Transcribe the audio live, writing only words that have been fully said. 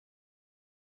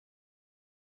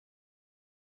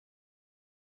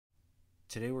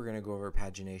Today we're going to go over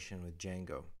pagination with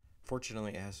Django.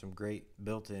 Fortunately, it has some great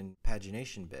built-in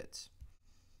pagination bits.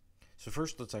 So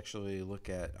first, let's actually look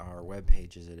at our web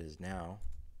page as it is now.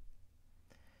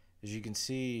 As you can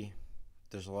see,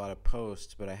 there's a lot of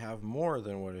posts, but I have more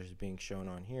than what is being shown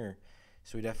on here,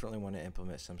 so we definitely want to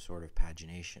implement some sort of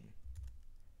pagination.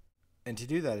 And to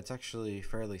do that, it's actually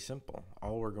fairly simple.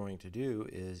 All we're going to do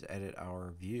is edit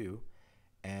our view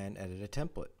and edit a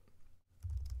template.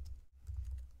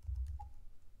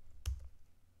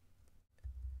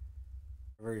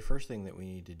 The very first thing that we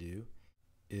need to do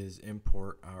is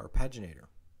import our Paginator.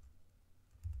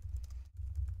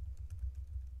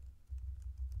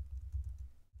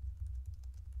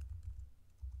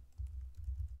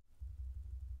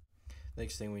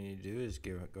 Next thing we need to do is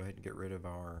go ahead and get rid of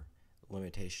our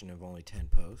limitation of only 10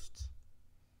 posts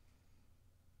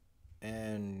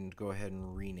and go ahead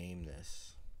and rename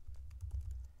this.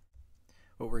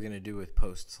 What we're going to do with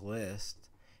posts list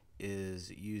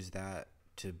is use that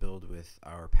to build with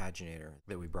our Paginator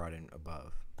that we brought in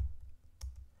above.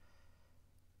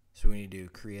 So we need to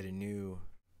create a new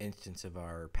instance of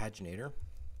our Paginator.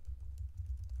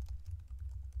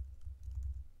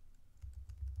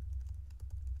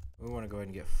 We want to go ahead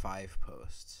and get 5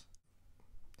 posts.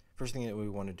 First thing that we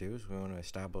want to do is we want to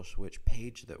establish which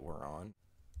page that we're on.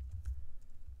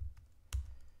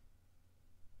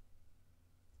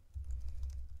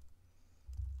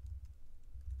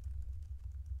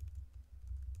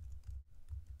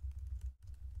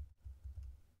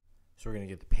 So we're going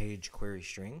to get the page query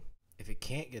string. If it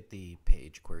can't get the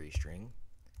page query string,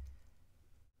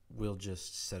 we'll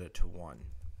just set it to 1.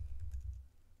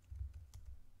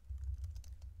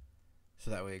 So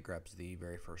that way it grabs the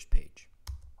very first page.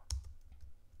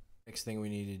 Next thing we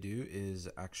need to do is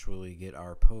actually get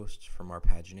our posts from our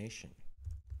pagination.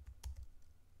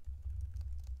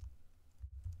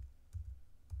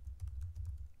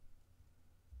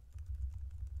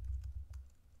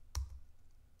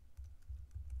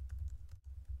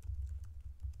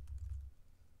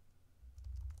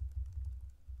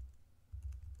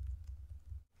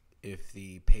 If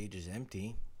the page is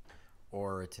empty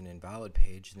or it's an invalid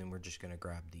page, then we're just going to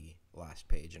grab the last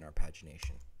page in our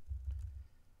pagination.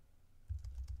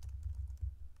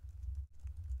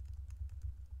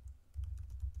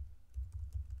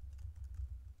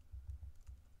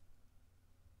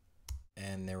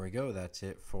 And there we go, that's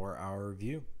it for our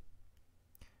view.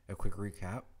 A quick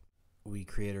recap: we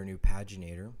create our new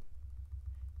Paginator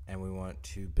and we want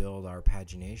to build our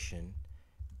pagination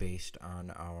based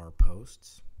on our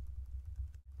posts,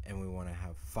 and we want to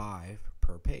have 5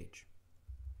 per page.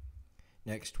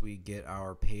 Next, we get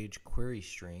our page query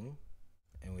string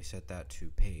and we set that to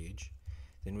page.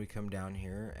 Then we come down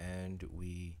here and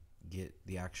we get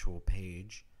the actual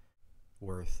page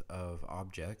worth of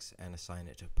objects and assign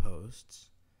it to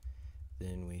posts.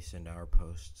 Then we send our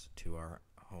posts to our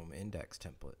home index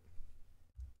template.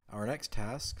 Our next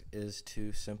task is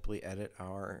to simply edit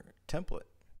our template.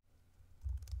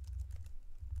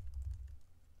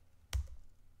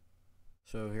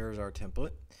 So here's our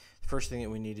template. The first thing that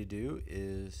we need to do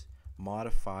is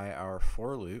modify our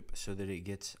for loop so that it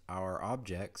gets our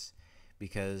objects,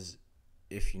 because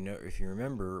if you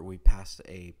remember, we passed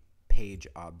a page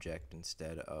object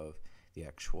instead of the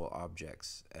actual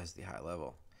objects as the high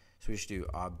level. So we just do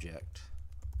object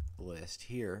list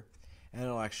here, and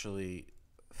it'll actually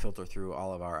filter through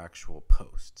all of our actual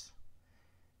posts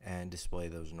and display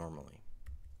those normally.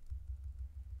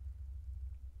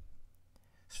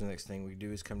 So the next thing we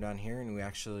do is come down here and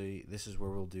this is where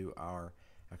we'll do our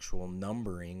actual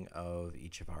numbering of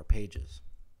each of our pages.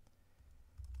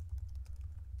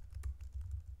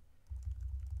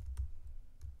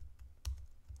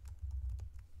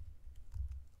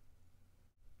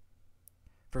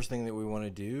 First thing that we want to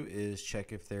do is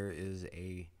check if there is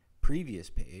a previous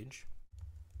page.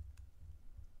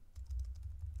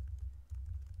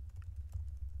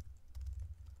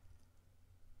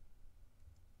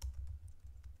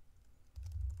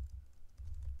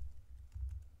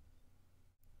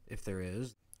 If there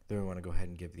is, then we want to go ahead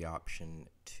and give the option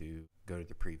to go to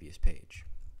the previous page.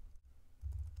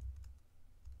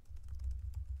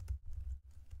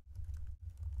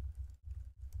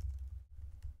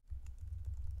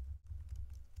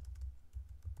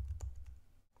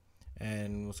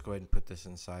 And let's go ahead and put this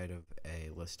inside of a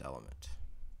list element.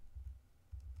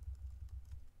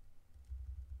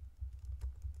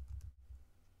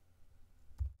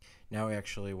 Now we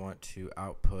actually want to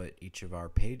output each of our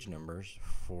page numbers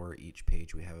for each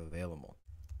page we have available.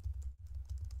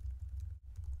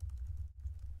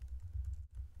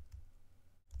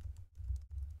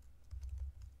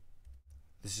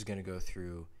 This is going to go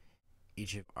through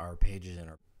each of our pages in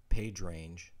our page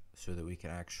range so that we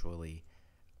can actually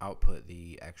output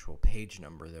the actual page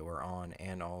number that we're on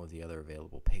and all of the other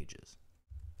available pages.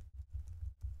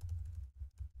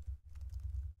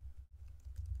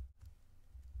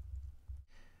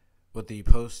 What the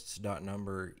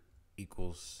posts.number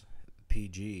equals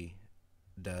PG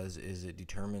does is it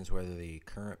determines whether the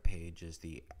current page is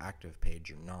the active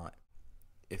page or not.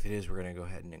 If it is, we're going to go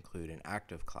ahead and include an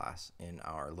active class in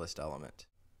our list element.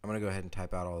 I'm going to go ahead and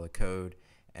type out all the code,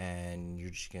 and you're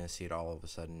just going to see it all of a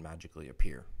sudden magically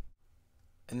appear.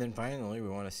 And then finally, we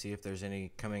want to see if there's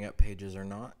any coming up pages or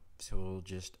not. So we'll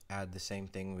just add the same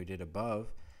thing we did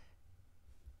above,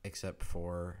 except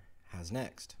for has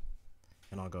next.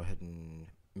 And I'll go ahead and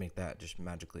make that just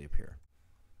magically appear.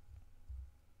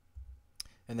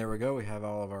 And there we go, we have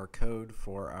all of our code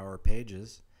for our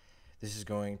pages. This is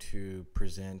going to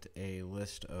present a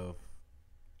list of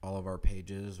all of our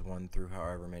pages, 1 through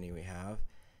however many we have.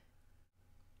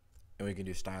 And we can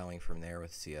do styling from there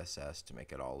with CSS to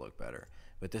make it all look better.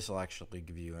 But this will actually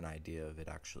give you an idea of it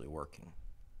actually working.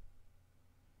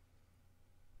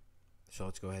 So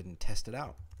let's go ahead and test it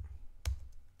out.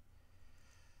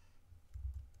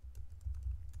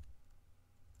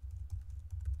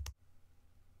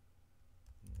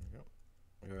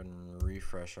 Go ahead and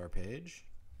refresh our page,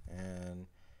 and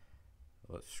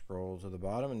let's scroll to the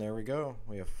bottom, and there we go.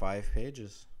 We have 5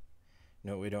 pages.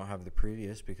 Note we don't have the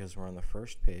previous because we're on the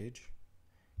first page.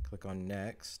 Click on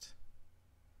next,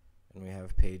 and we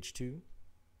have page 2.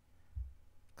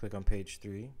 Click on page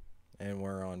 3, and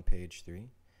we're on page 3.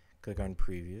 Click on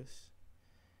previous,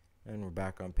 and we're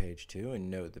back on page 2, and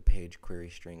note the page query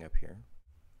string up here.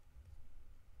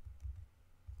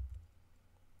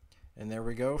 And there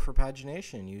we go for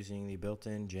pagination using the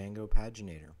built-in Django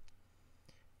Paginator.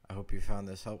 I hope you found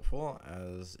this helpful,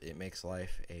 as it makes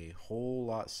life a whole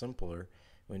lot simpler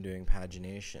when doing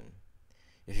pagination.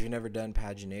 If you've never done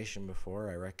pagination before,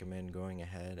 I recommend going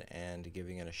ahead and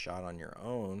giving it a shot on your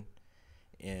own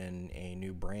in a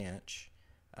new branch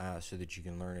so that you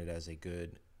can learn it as a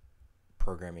good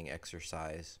programming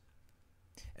exercise,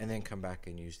 and then come back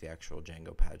and use the actual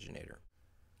Django Paginator.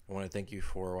 I want to thank you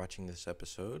for watching this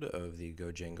episode of the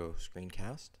GoDjango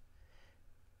screencast.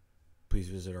 Please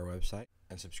visit our website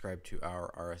and subscribe to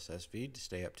our RSS feed to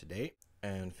stay up to date.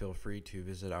 And feel free to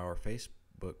visit our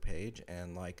Facebook page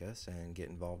and like us and get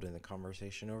involved in the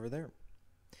conversation over there.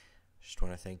 Just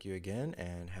want to thank you again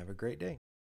and have a great day.